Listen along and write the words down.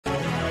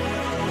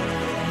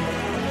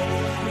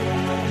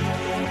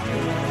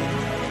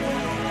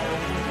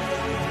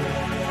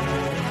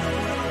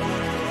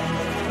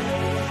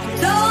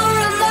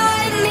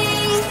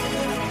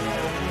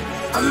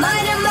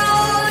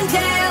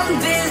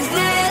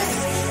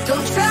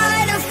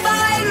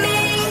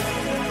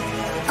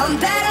I'm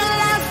better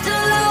left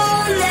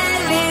alone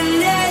than in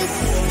this.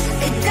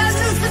 It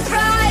doesn't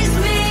surprise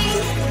me.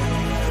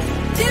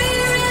 Do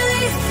you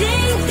really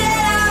think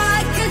that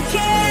I could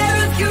care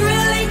if you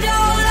really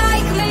don't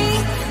like me?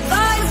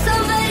 Find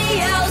somebody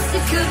else,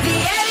 it could be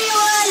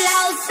anyone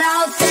else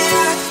out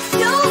there.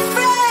 No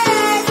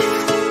friend,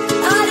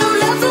 I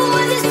don't ever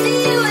wanna see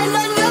you, and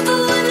I never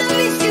wanna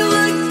miss you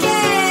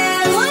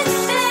again. One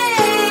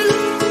thing,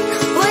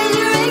 when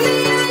you're angry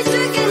you're a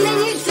jerk, and then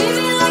you treat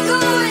me like a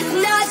worth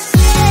nothing.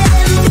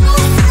 No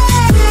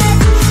friend,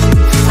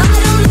 I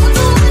don't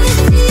ever wanna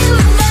see you,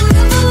 and I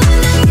never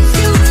wanna miss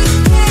you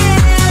again.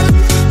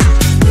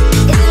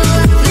 It'll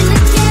happen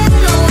again,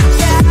 oh watch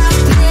it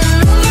happen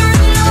over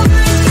and over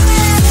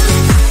again.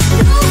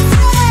 No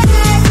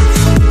friend,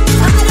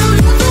 I don't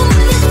ever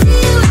wanna see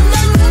you, and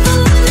I never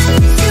wanna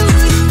miss you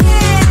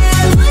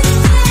again. One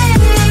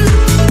thing,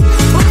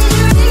 when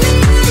you're angry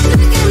you're a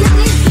jerk, and then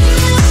you treat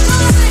me like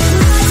a worth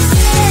nothing.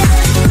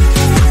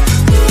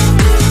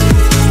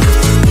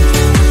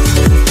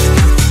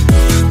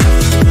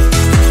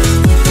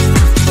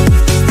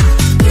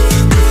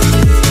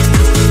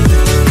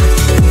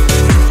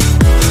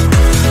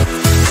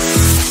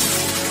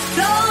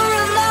 Don't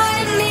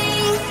remind me,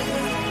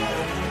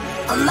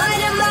 I'm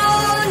minding my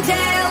own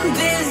damn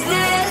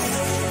business.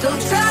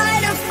 Don't try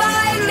to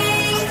find me,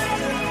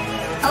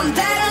 I'm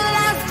better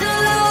left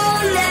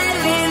alone than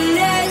in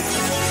this.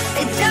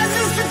 It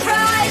doesn't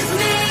surprise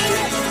me.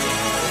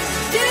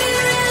 Do you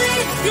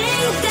really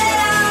think that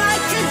I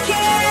could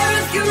care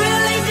if you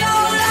really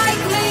don't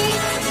like me?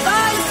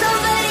 Find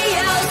somebody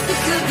else, it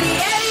could be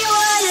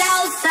anyone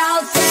else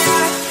out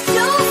there.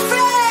 No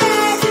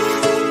friend,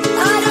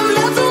 I don't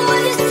ever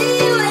wanna see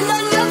you, and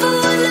I never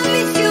wanna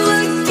miss you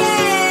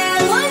again.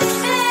 One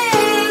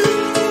thing,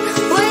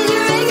 when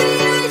you're angry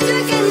you're a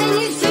jerk, and then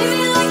you treat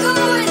me like a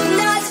worth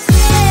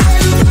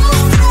nothing. No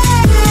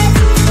friend,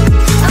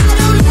 I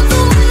don't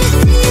ever wanna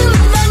see you,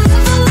 and I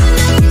never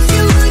wanna miss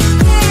you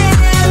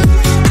again.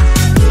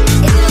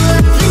 It'll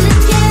happen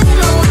again,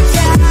 oh watch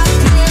it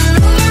happen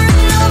over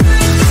and over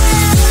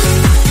again.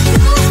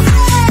 No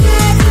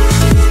friend,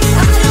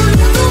 I don't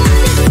ever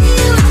wanna see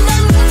you, and I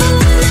never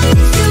wanna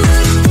miss you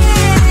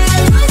again.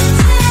 One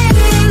thing,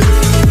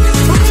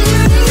 when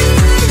you're angry you're a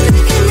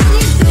jerk, and then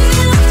you treat me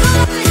like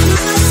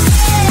a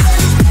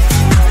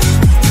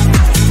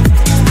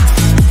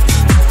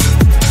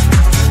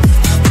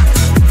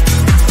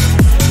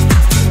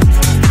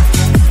worth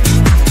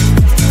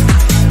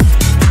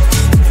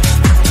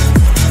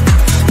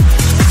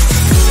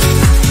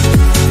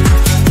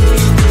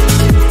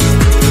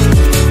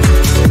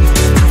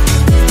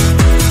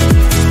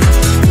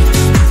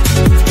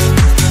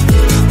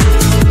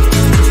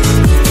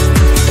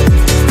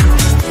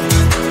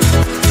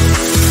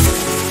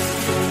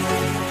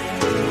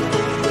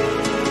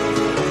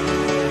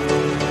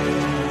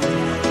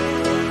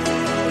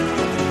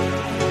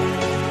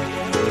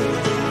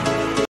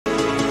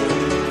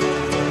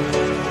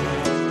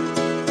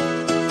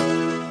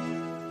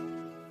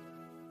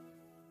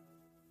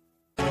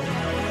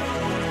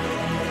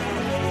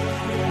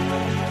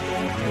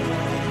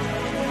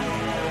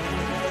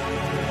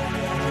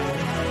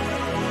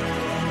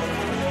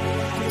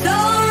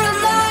Don't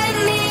remind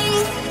me,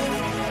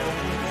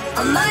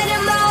 I'm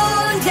minding my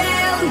own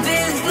damn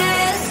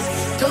business.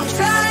 Don't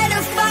try to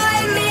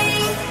find me,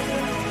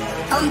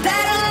 I'm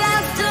better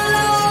left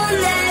alone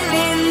than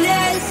in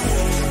this.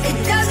 It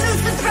doesn't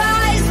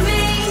surprise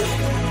me.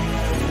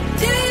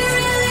 Do you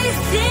really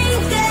think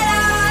that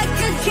I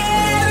could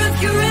care if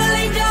you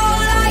really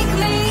don't like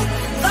me?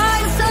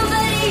 Find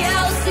somebody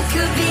else, it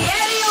could be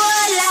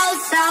anyone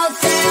else out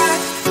there.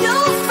 No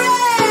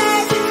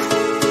friend,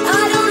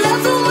 I don't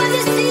ever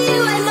wanna see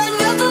you, and I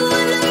never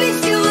wanna miss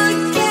you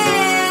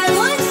again.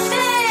 One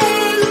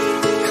thing,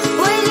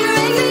 when you're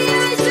angry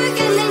you're a jerk,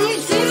 and then you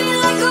treat me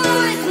like a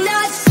worth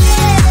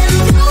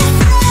nothing.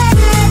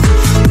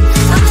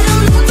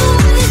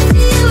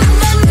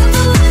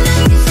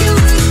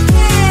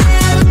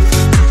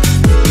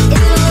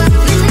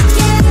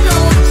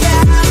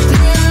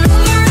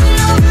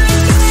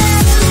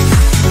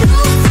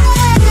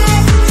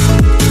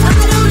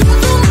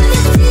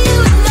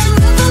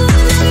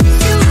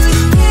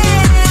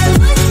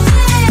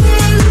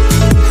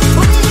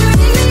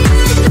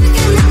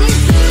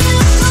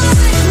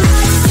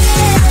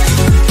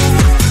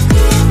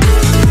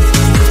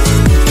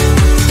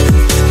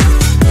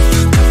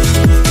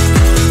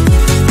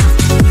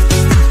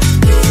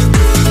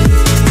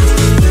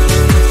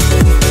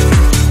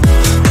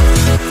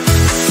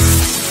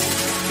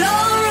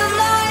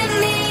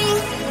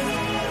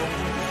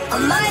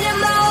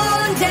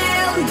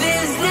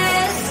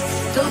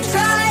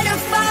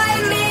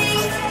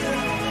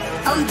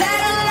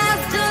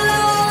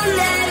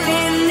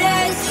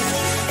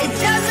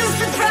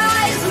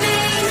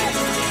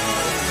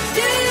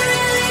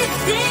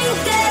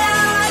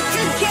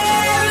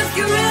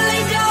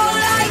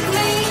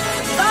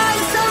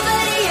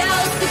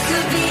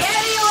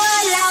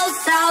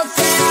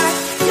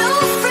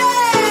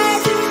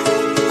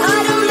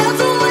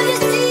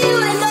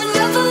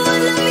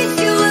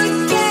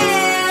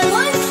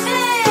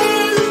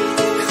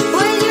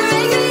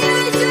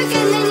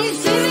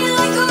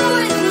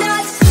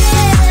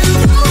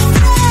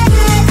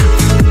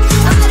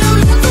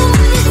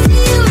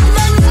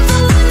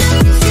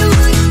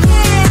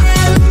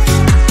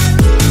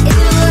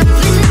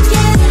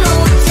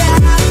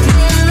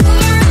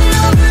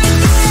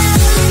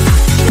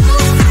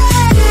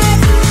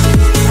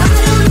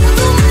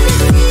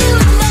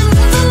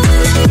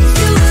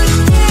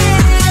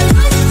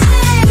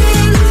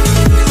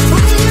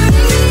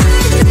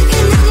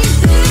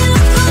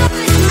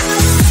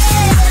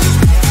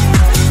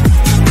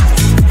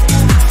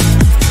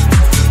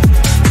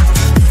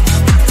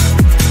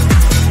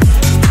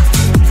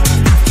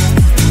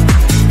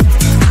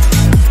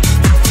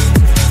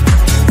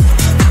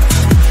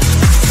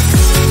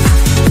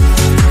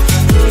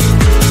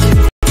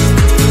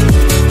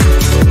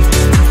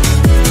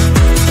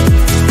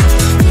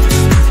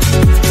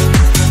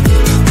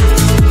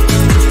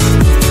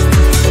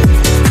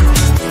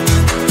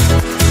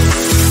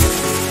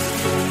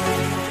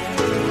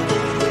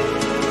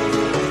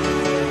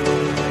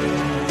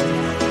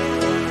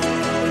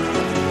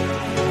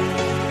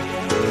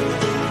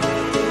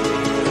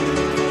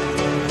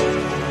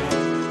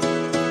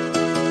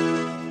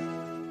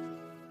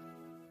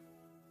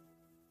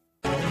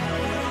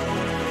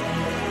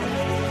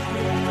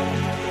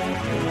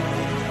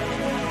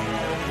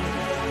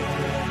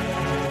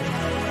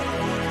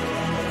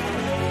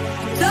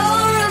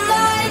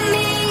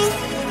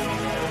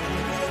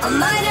 I'm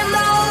minding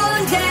my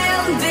own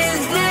damn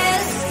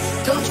business.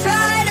 Don't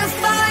try to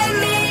find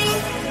me.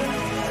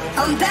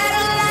 I'm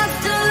better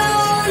left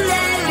alone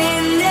than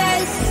in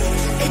this.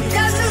 It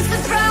doesn't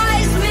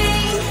surprise me.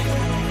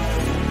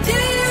 Do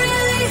you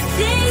really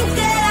think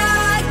that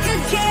I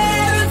could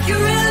care if you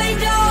really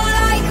don't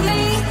like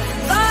me?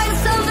 Find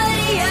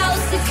somebody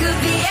else. It could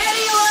be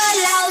anyone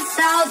else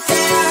out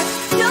there.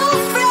 No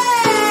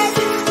friend.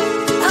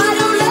 I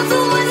don't ever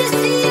wanna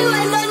see you,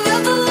 and I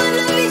never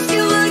wanna miss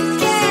you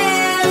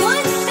again.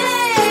 One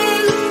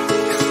thing,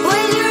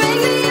 when you're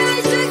angry, you're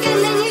a jerk, and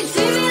then you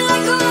treat me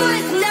like I'm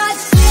worth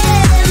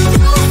nothing.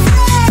 No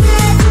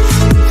friend.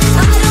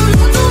 I don't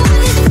ever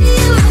wanna see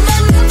you, and I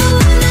never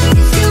wanna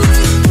miss you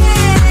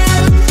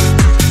again.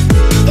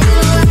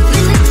 It'll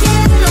happen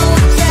again, oh,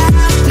 watch it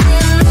happen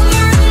over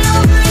and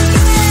over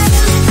again.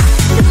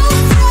 No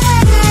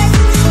friend.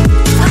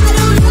 I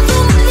don't ever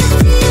wanna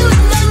see you,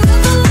 and I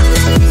never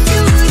wanna miss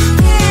you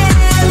again.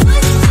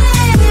 One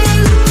thing,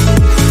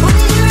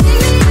 when you're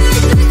angry, you're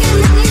a jerk, and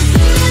then you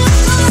treat me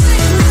like I'm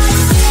worth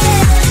nothing.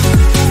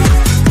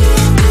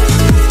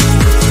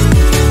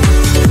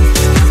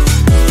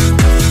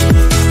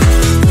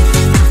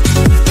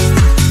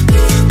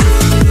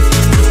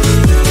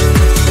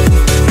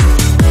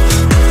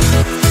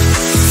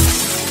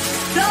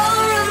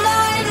 Don't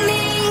remind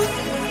me.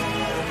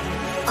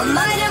 I'm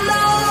minding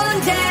my own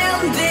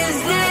damn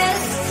business.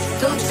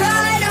 Don't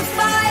try to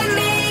find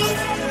me.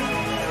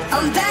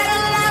 I'm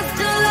better left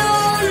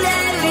alone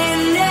than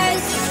in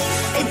this.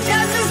 It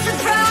doesn't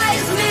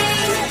surprise me.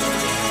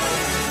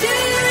 Do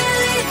you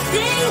really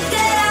think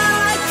that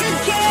I could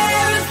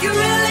care if you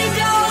really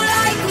don't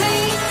like me?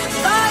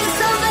 Find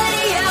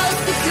somebody else.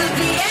 It could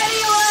be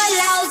anyone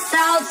else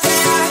out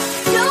there.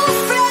 No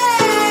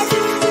friend.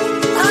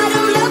 I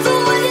don't ever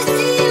wanna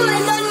see you,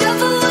 and I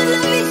never wanna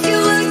miss you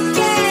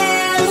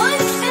again.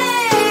 One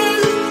thing,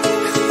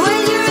 when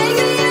you're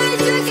angry, you're a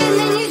jerk, and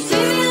then you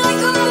treat me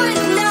like I'm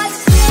worth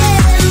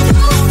nothing.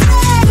 No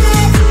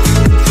friend.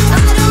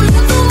 I don't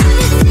ever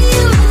wanna see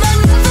you, and I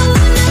never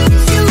wanna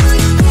miss you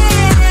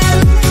again.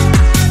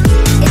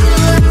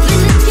 It'll happen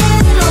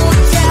again, oh,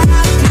 watch it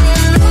happen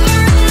over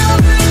and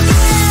over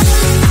again.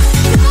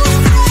 No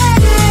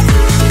friend.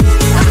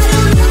 I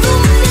don't ever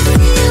wanna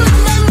see you,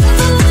 and I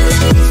never wanna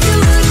miss you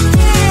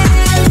again.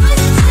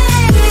 One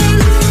thing,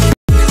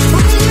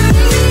 when you're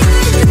angry,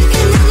 you're a jerk,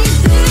 and then you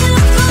treat me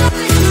like I'm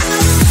worth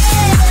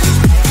nothing.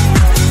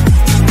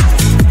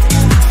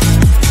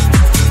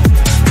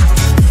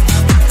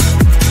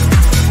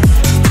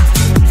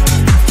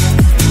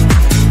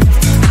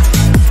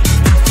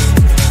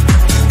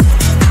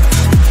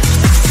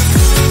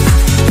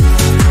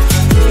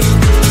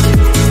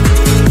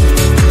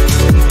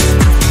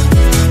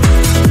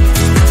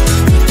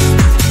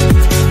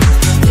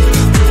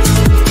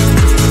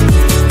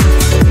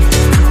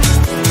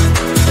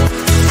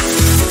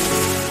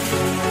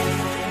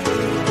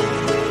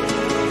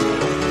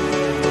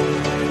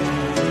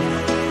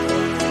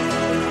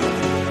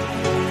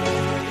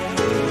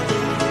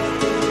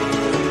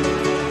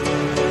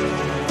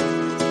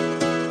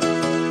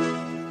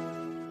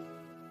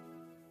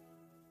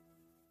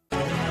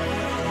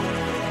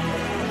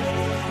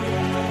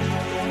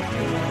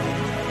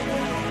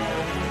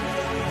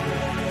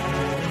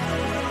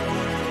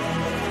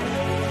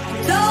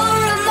 Don't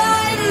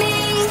remind me.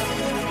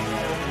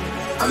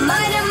 I'm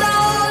minding my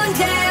own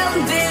damn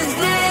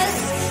business.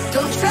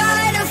 Don't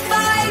try to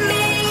find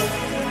me.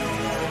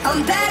 I'm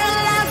better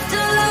left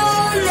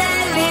alone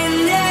than in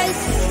this.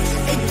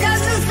 It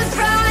doesn't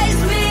surprise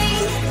me.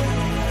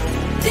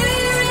 Do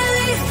you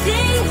really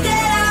think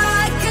that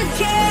I could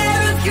care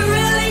if you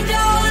really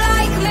don't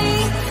like me?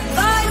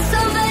 Find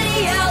somebody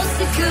else.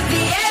 It could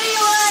be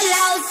anyone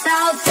else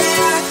out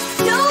there.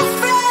 No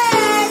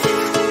friend.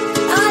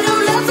 I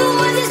don't ever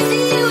wanna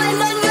see you, and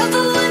I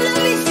never wanna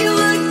miss you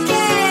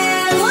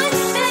again. One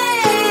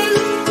thing,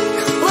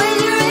 when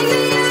you're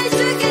angry, you're a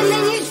jerk, and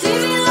then you treat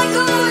me like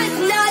I'm worth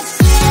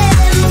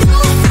nothing.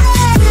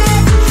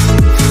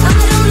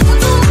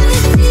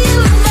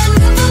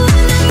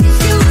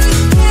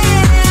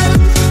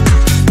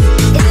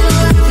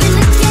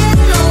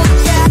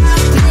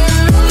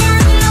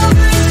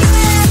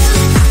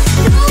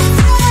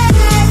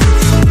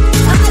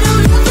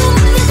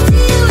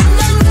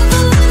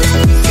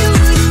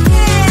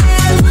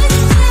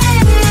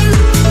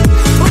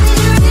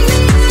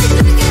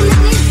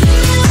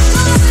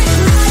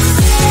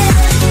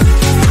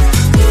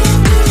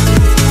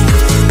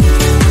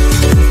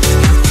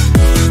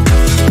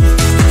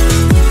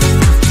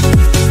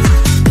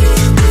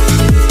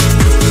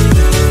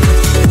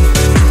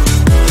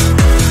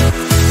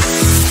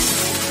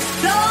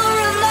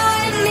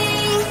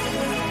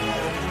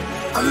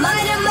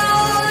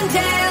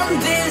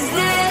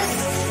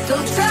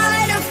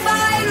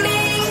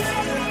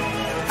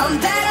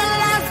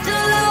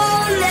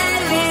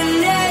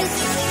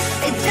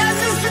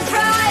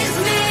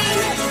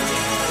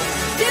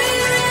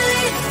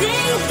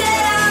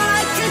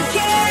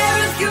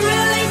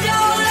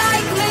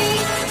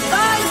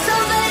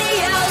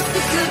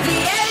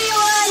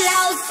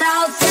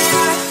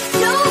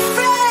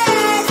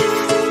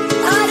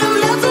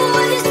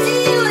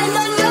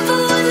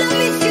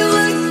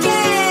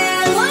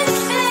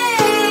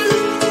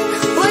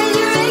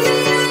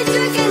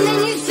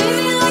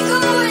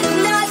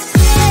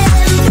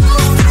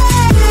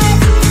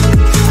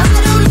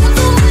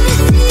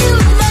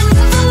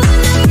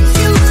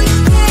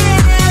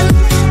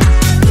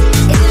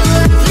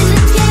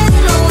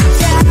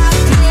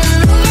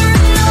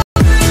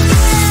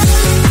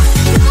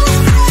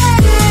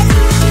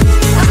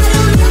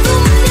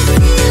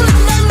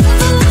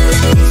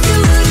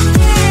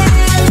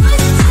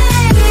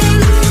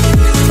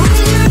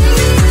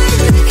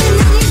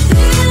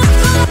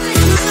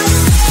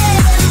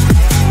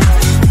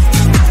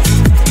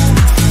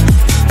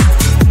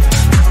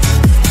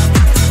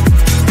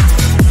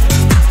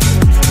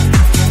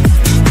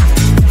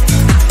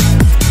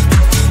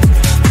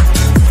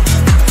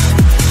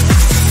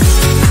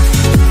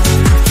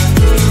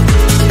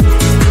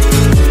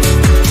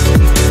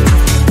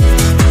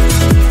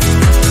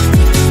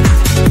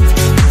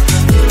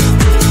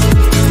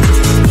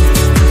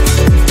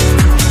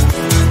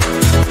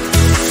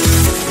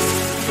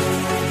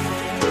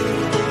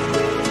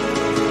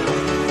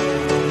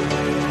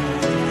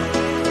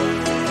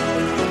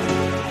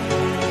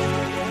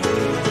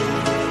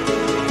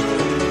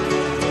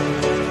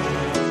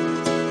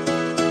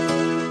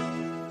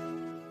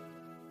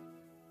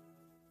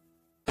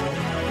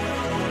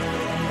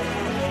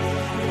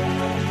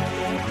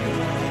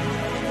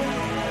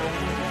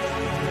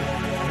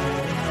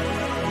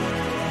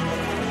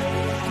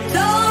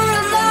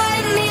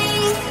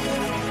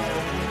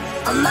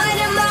 I'm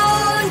minding my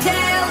own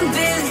damn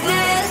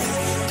business.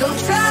 Don't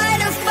try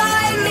to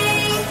find me.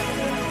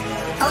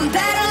 I'm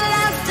better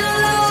left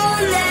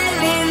alone than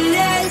in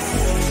this.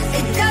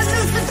 It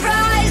doesn't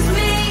surprise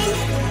me.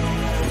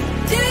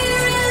 Do you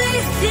really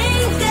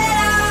think that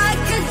I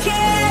could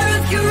care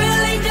if you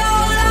really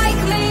don't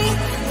like me?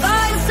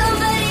 Find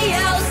somebody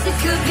else. It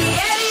could be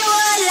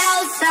anyone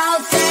else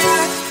out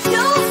there.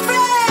 Don't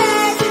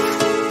fret.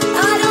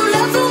 I don't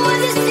ever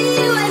wanna see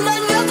you, and I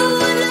never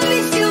wanna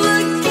miss you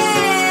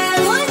again.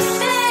 One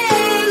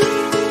thing,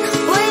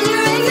 when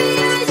you're angry,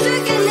 you're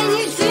stricken, and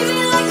you treat me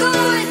like I'm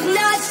worth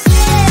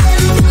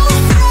nothing.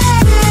 Don't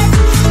fret.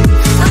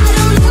 I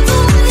don't ever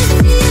wanna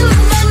see you,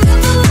 and I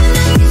never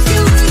wanna miss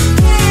you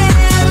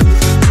again.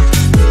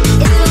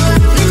 It'll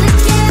happen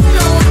again,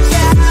 oh watch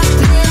it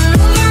happen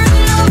over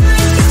and over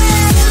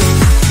again.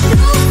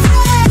 Don't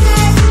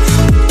fret.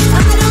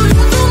 I don't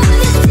ever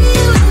wanna see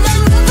you, and I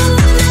never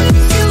wanna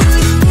miss you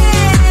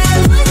again.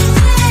 One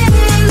thing,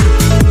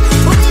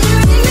 when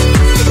you're angry,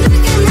 you're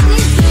stricken, and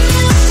you treat me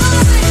like I'm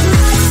worth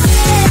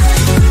nothing.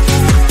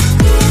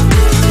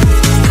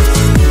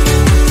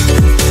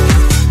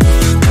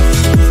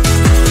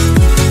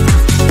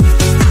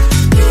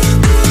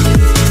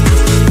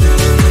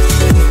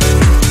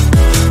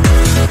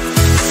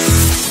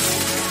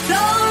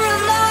 Don't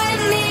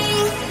remind me.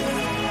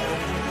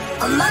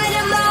 I'm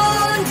minding my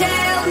own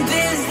damn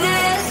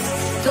business.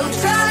 Don't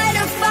try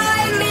to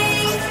find me.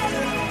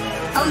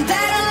 I'm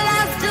better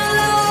left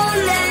alone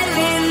than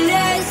in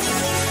this.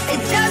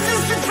 It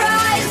doesn't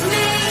surprise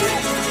me.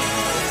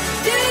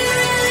 Do you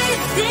really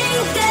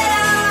think that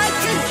I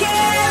could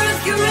care if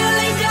you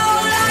really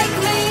don't like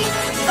me?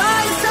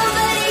 Find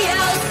somebody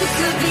else. It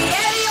could be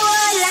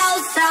anyone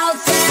else out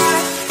there.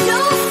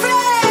 Don't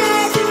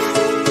fret.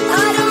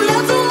 I don't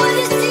ever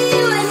wanna see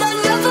you, and I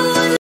never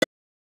wanna.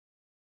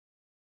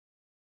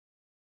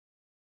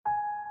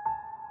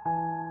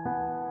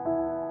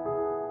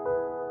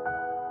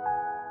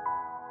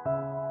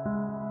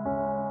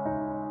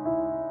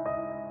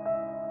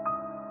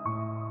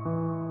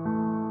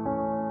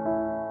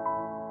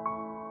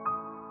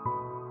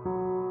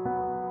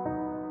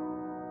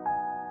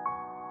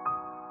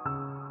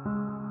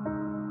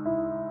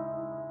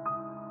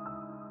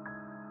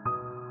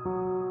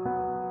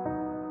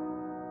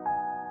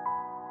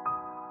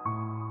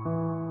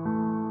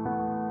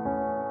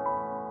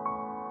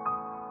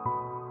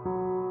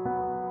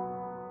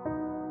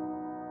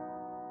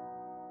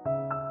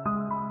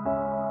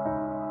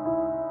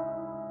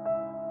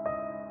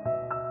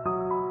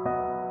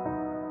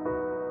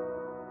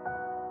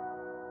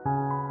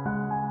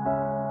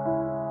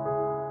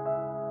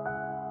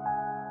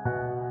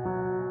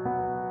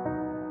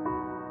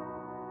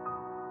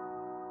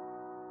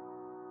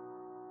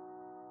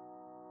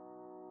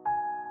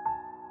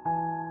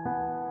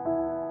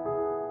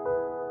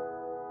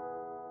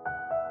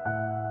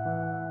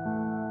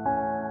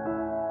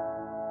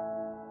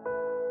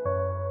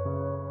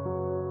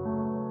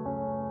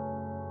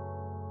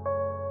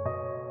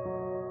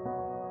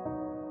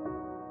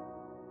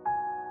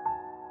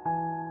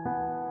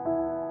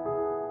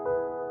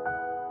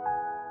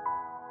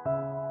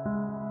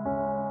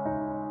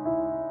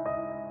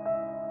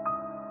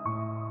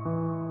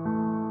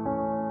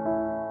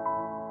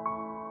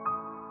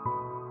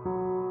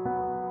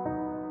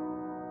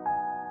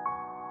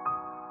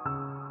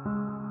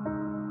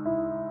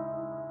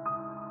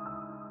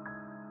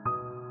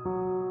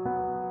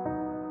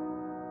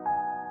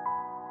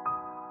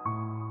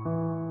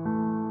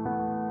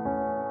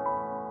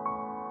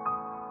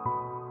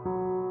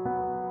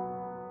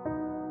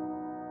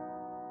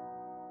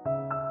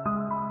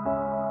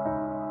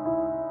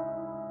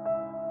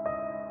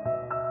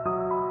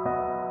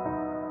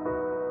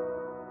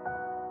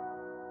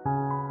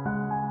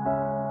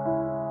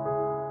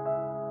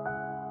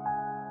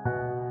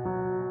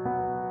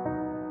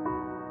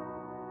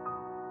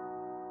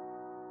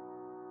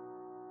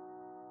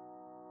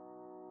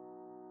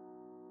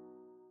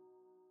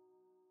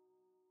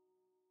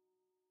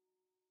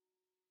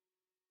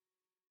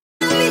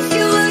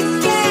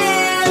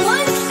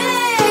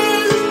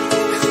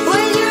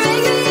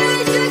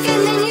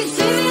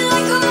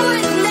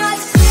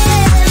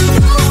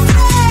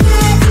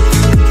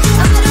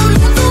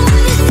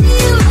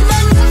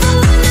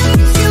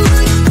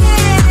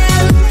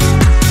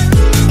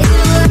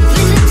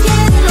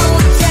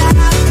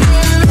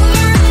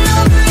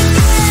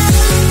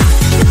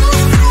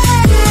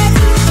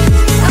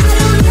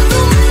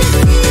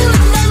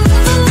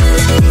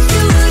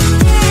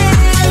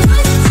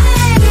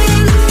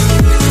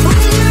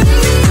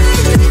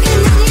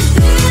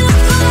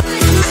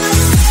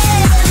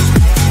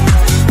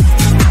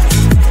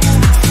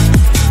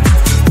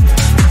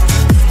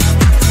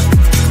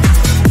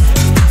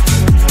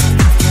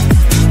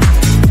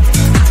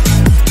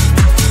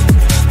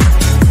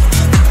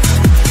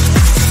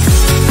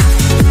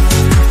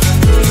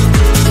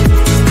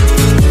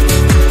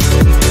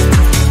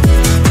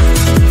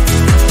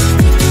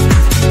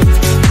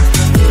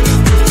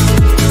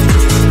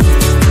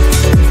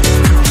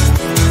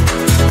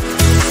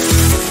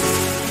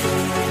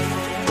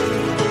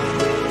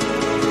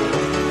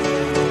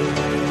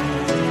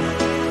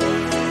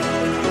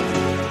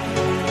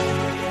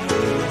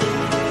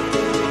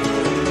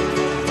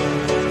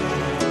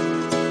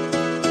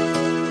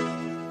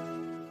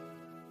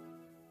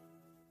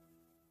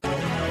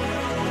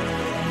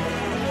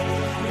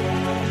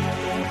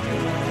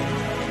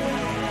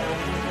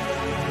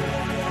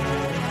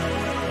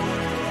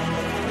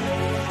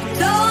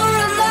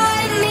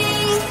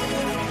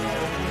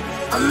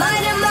 I'm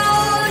minding my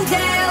own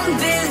damn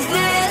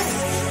business.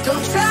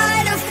 Don't try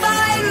to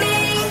find me.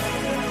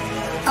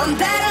 I'm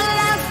better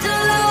left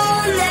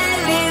alone than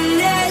in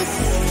this.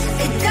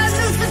 It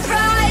doesn't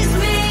surprise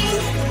me.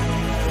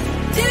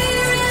 Do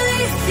you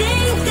really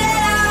think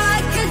that I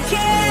could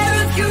care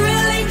if you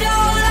really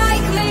don't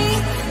like me?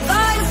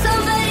 Find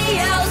somebody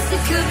else.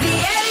 It could be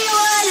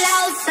anyone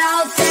else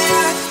out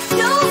there.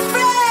 No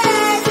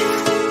friend.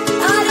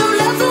 I don't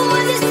ever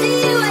wanna see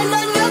you, and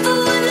I never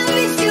wanna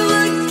miss you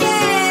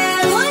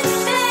again. One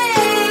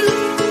thing,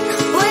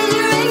 when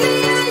you're angry,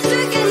 you're a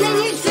jerk, and then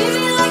you treat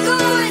me like a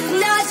worth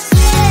not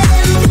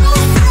sin.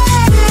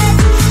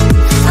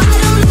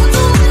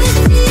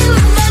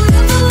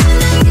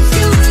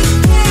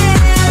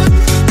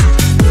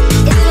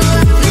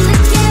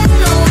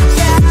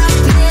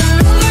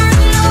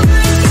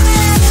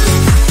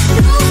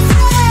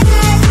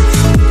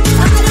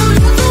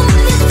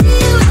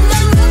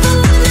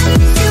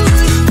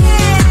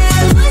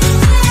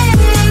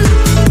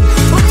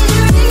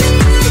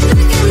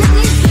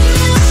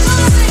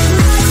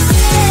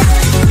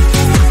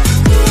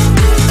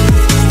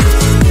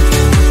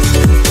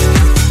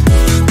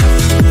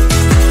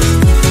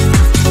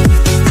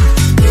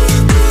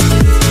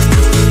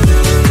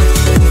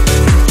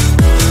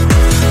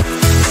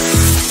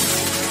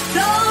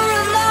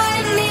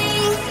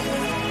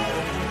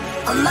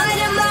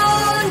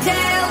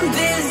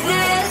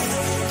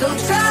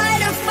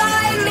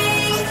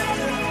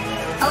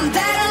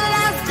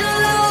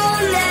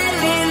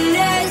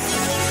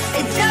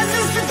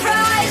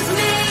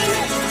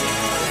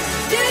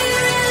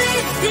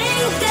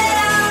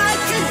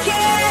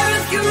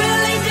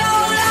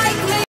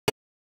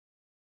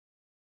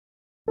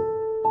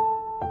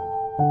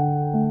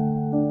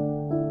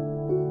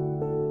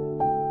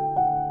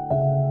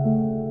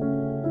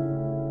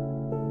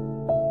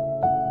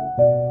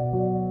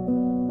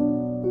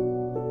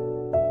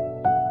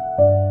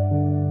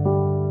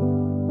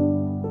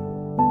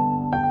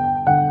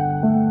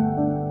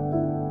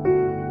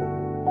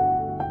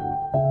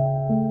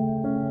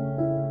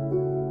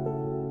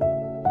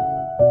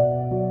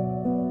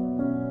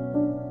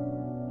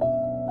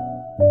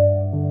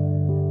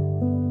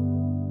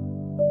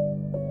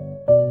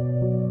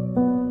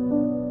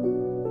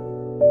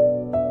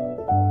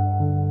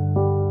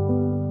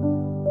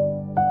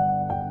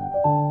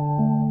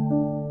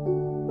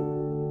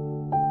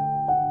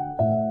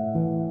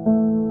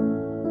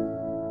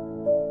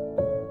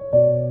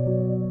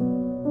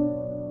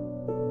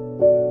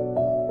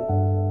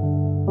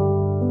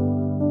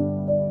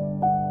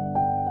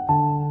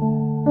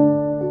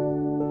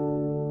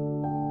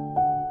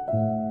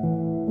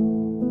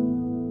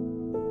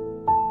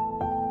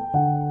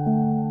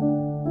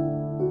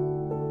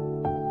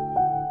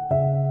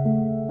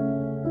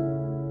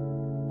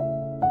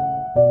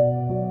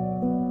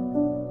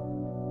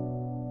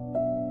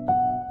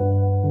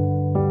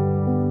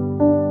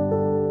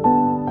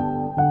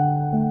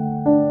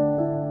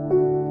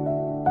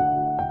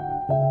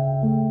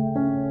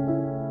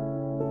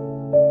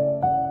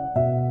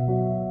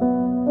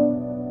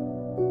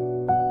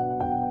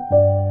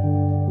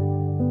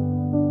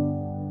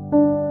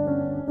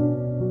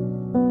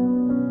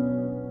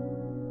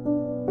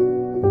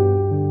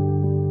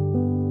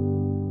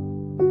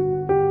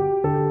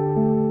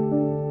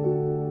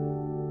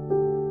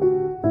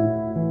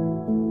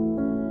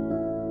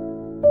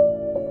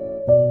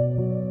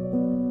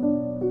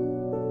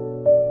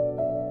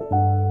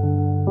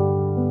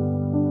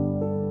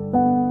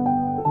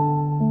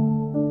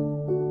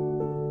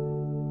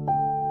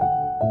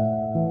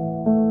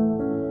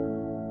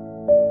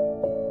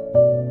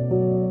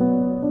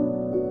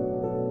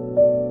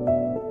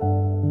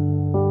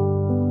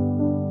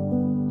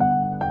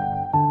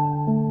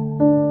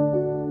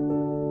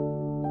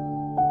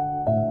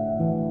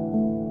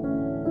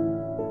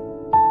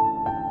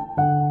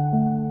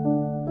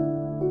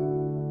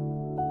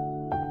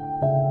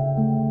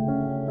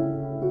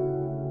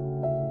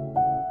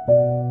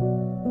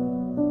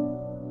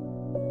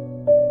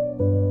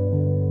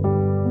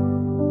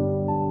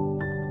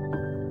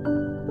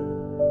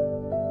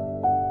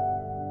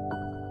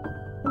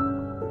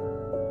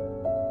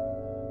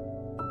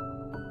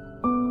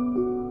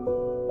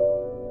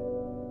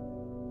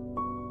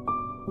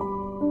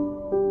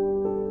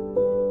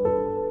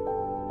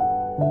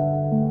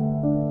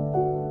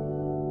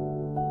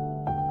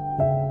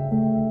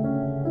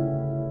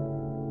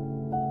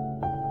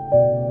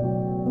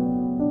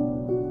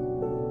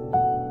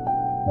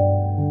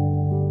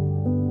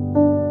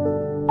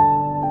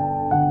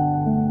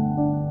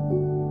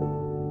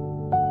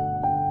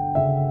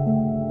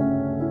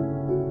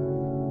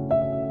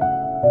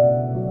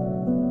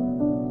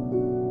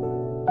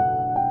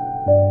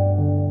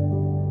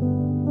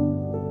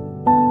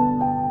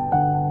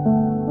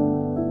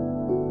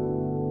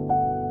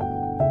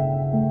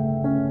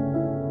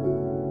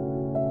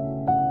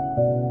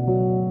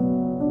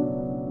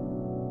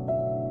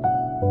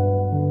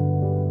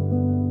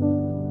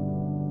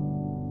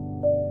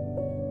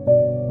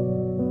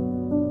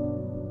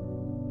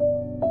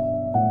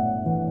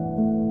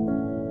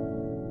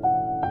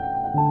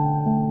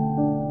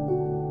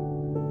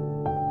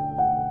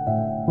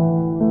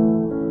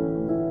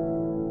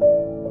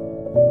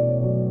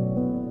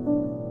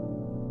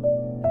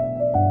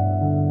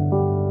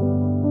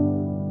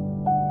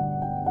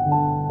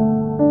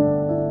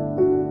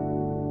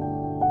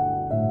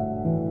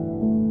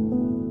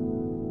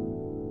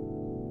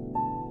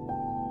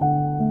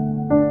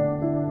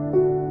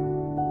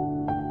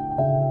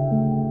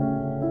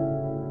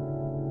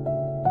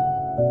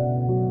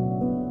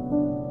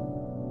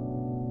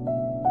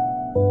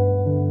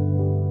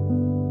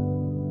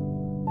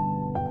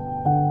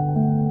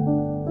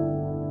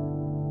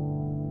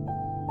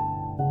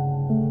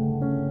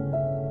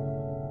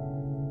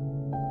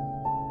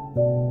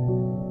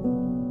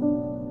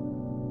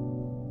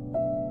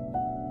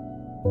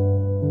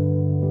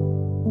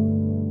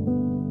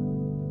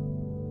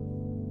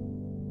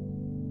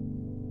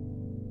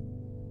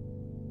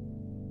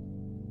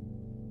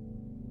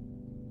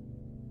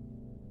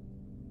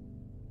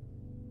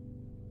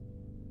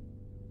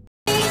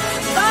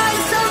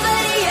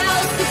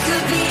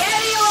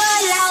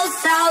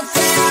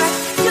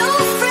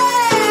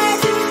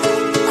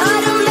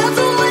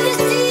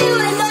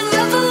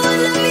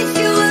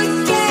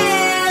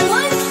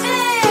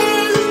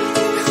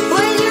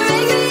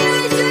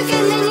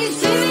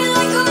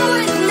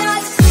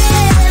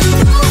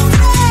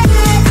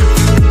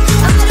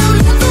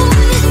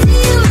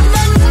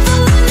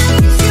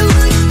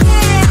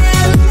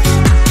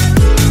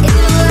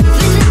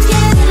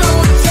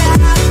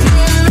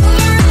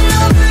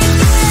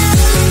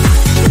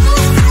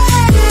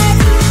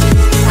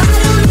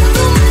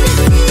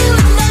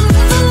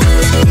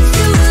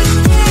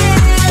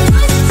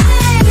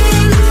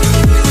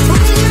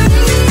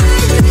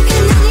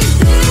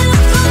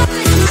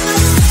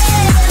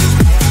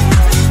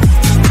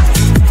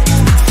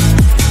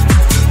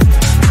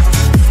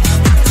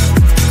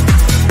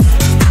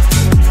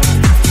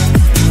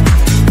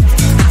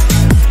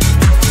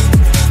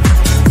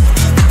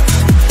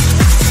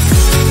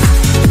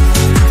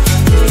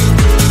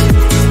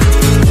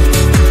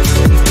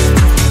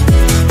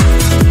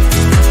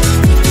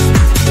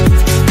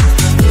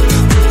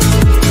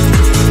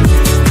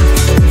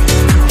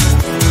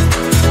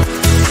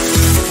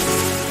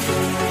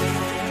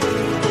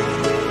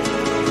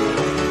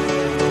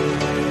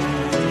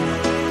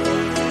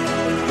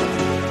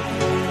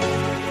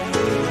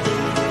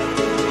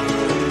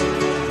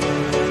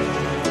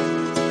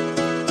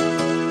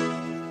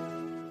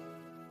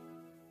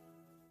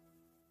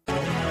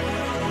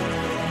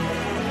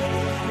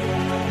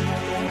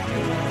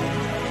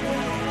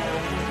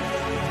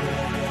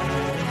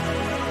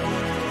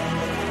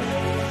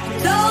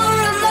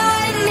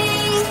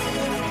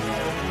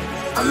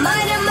 I'm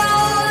minding my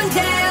own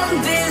damn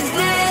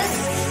business.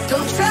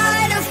 Don't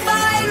try to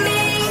find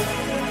me.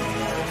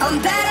 I'm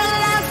better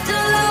left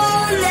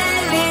alone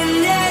than in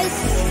this.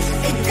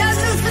 It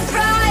doesn't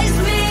surprise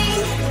me.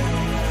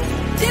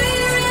 Do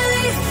you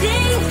really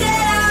think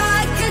that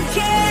I could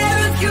care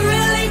if you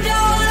really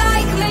don't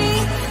like me?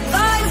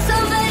 Find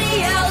somebody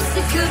else.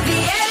 It could be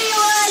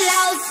anyone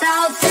else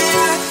out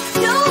there.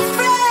 Don't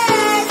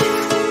fret.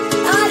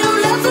 I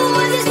don't ever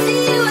wanna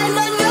see you, and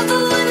I never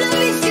wanna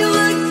miss you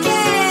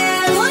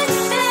again. One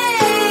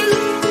thing,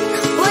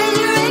 when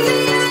you're angry,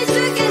 you're a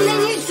jerk, and then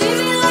you treat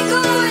me like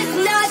a worth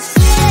not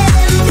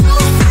saying.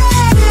 Don't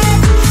fret.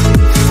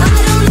 I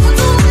don't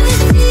ever wanna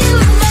see you,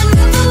 and I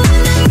never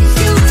wanna miss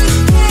you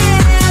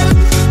again.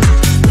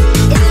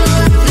 It'll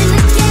happen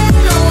again,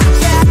 oh,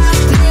 it's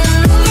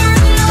happening over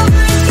and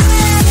over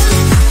again.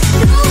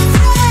 Don't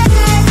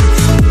fret.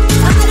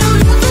 I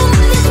don't ever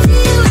wanna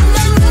see you, and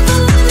I never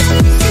wanna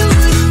miss you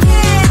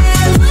again.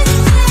 One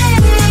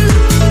thing,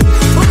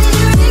 when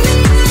you're angry, you're a jerk,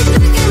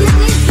 and then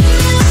you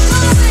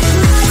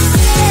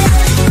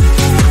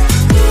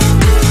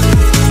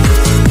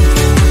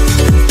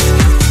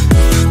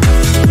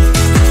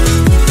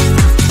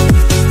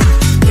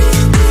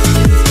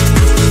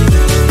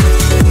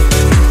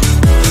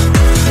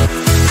treat me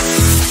like a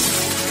worth not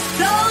saying.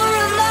 Don't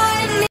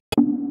remind me.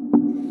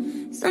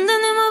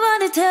 Something in my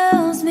body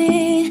tells me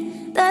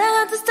that I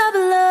have to stop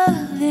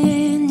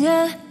loving ya.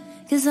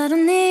 'Cause I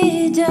don't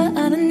need ya,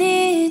 I don't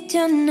need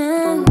ya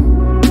now.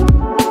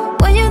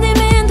 When you leave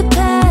me in the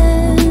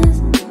past,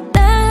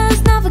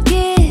 that's not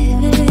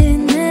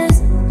forgiveness.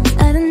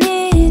 I don't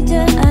need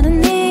ya, I don't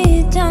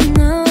need ya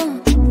now.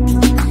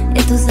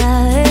 Y tú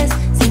sabes,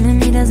 si me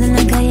miras en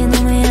la calle no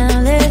me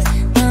hables,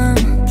 no.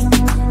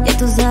 Y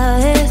tú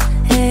sabes,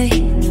 hey,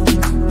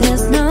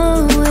 there's no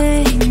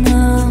way,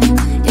 no.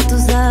 Y tú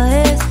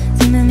sabes,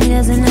 si me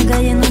miras en la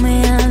calle no me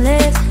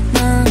hables,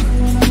 no.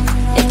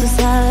 Y tú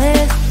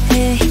sabes,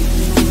 hey,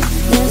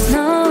 there's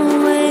no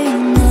way,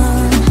 no.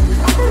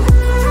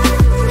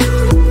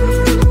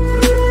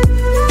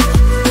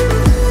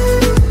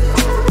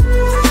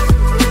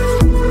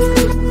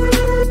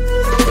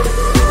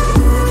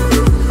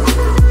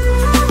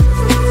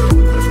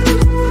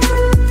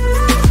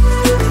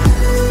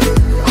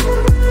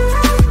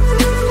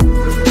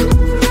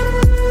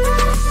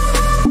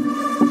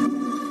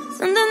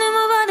 Something in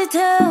my body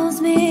tells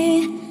me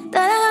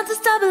that I have to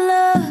stop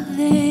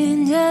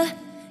loving ya.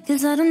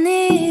 'Cause I don't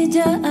need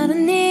ya, I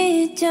don't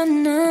need ya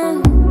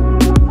now.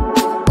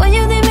 When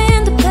you leave me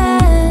in the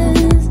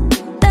past,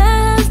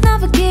 that's not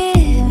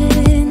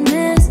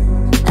forgiveness.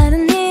 I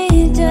don't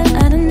need ya,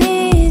 I don't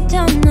need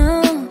ya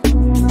now.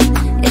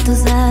 Y tú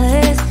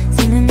sabes,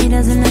 si me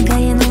miras en la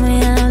calle no me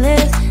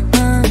hables,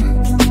 no.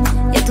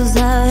 Y tú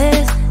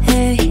sabes,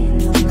 hey,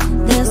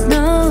 there's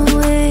no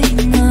way,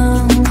 no.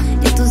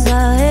 Y tú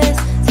sabes,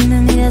 si me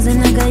miras en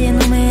la calle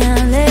no me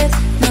hables,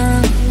 no.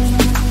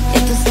 Y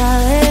tú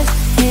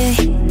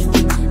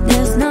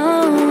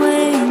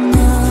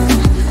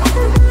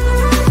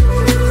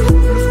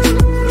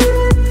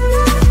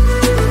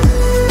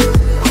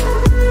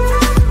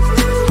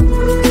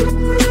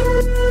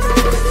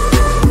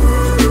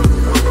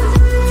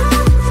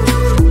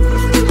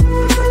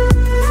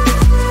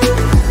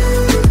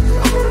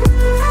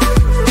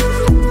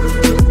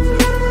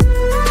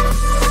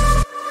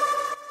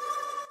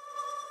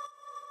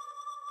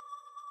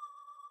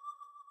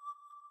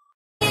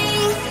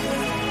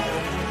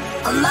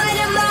I'm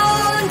minding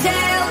my own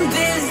damn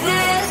business.